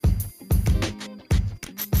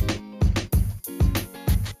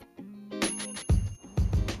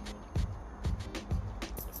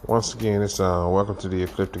Once again, it's welcome to the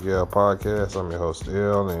Ecliptic podcast. I'm your host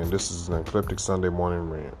L, and this is an Ecliptic Sunday morning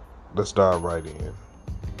rant. Let's dive right in.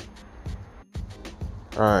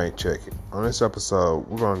 Alright, check it. On this episode,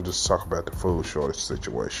 we're going to just talk about the food shortage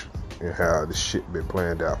situation and how this shit been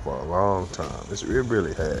planned out for a long time. It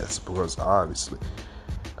really has, because obviously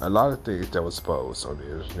a lot of things that was posted on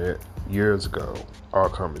the internet years ago are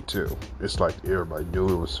coming too. It's like everybody knew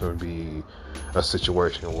it was going to be a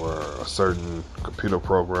situation where a certain computer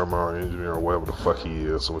programmer or engineer or whatever the fuck he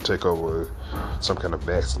is will take over some kind of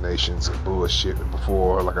vaccinations and bullshit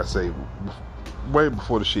before, like I say, way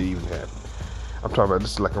before the shit even happened. I'm talking about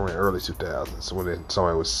this is like around early 2000s when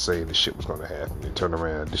somebody was saying this shit was going to happen and turn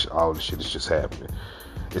around, all this shit is just happening.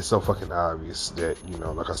 It's so fucking obvious that,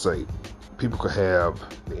 like I say, people could have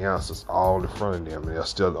the answers all in front of them and they'll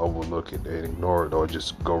still overlook it and ignore it or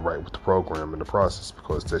just go right with the program in the process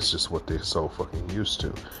because that's just what they're so fucking used to.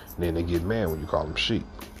 And then they get mad when you call them sheep.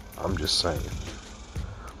 I'm just saying.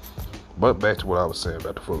 But back to what I was saying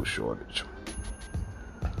about the food shortage.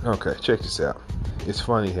 Okay, check this out. It's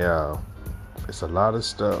funny how it's a lot of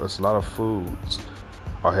stuff, it's a lot of foods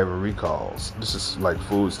are having recalls. This is like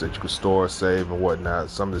foods that you could store, save, and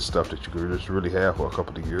whatnot. Some of the stuff that you could just really have for a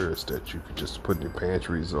couple of years that you could just put in your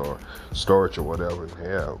pantries or storage or whatever and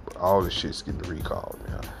have. All this shit's getting recalled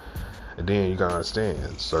now. And then you gotta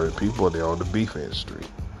understand, certain people, they're on the beef industry.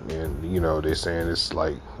 And, they're saying it's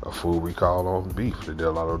like a food recall on beef. They did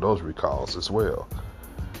a lot of those recalls as well.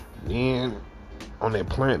 Then on that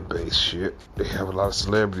plant-based shit, they have a lot of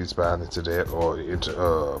celebrities buying into that or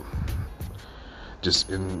into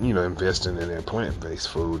investing in that plant-based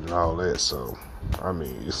food and all that. So I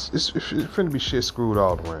mean, it's finna be shit screwed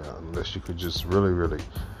all around unless you could just really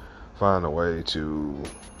find a way to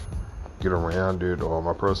get around it. Or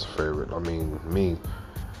my personal favorite,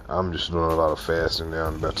 I'm just doing a lot of fasting now.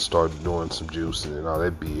 I'm about to start doing some juicing and all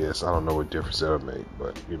that BS. I don't know what difference that'll make,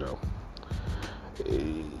 but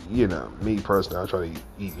me personally, I try to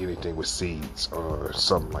eat anything with seeds or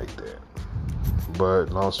something like that.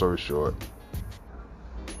 But long story short,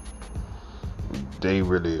 they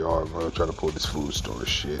really are going to try to pull this food store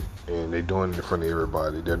shit, and they're doing it in front of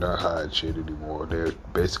everybody. They're not hiding shit anymore. They're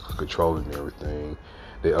basically controlling everything.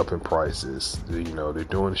 They're upping prices. They're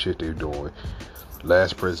doing the shit they're doing.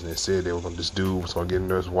 Last president said this dude was going to get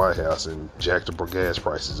into his White House and jack the gas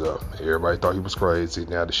prices up. Everybody thought he was crazy.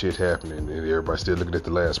 Now the shit happening, and everybody's still looking at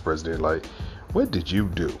the last president like, what did you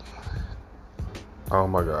do? Oh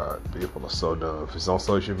my God, people are so dumb. If it's on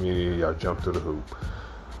social media, y'all jump to the hoop.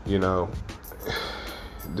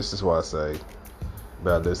 This is why I say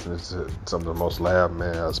about listening to some of the most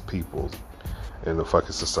loud-mouthed people in the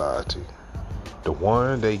fucking society. The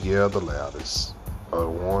one that yell the loudest, or the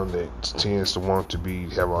one that tends to want to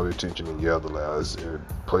have all the attention and yell the loudest and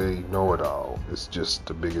play know-it-all, is just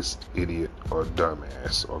the biggest idiot or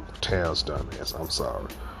dumbass or town's dumbass. I'm sorry.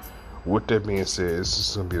 With that being said, this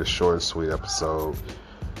is going to be a short and sweet episode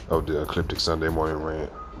of the Ecliptic Sunday morning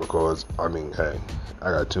rant. Because, hey,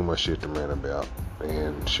 I got too much shit to rant about.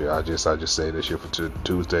 And shit, I just say this shit for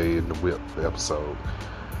Tuesday in the whip episode.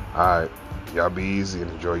 Alright, y'all be easy and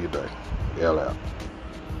enjoy your day. L out.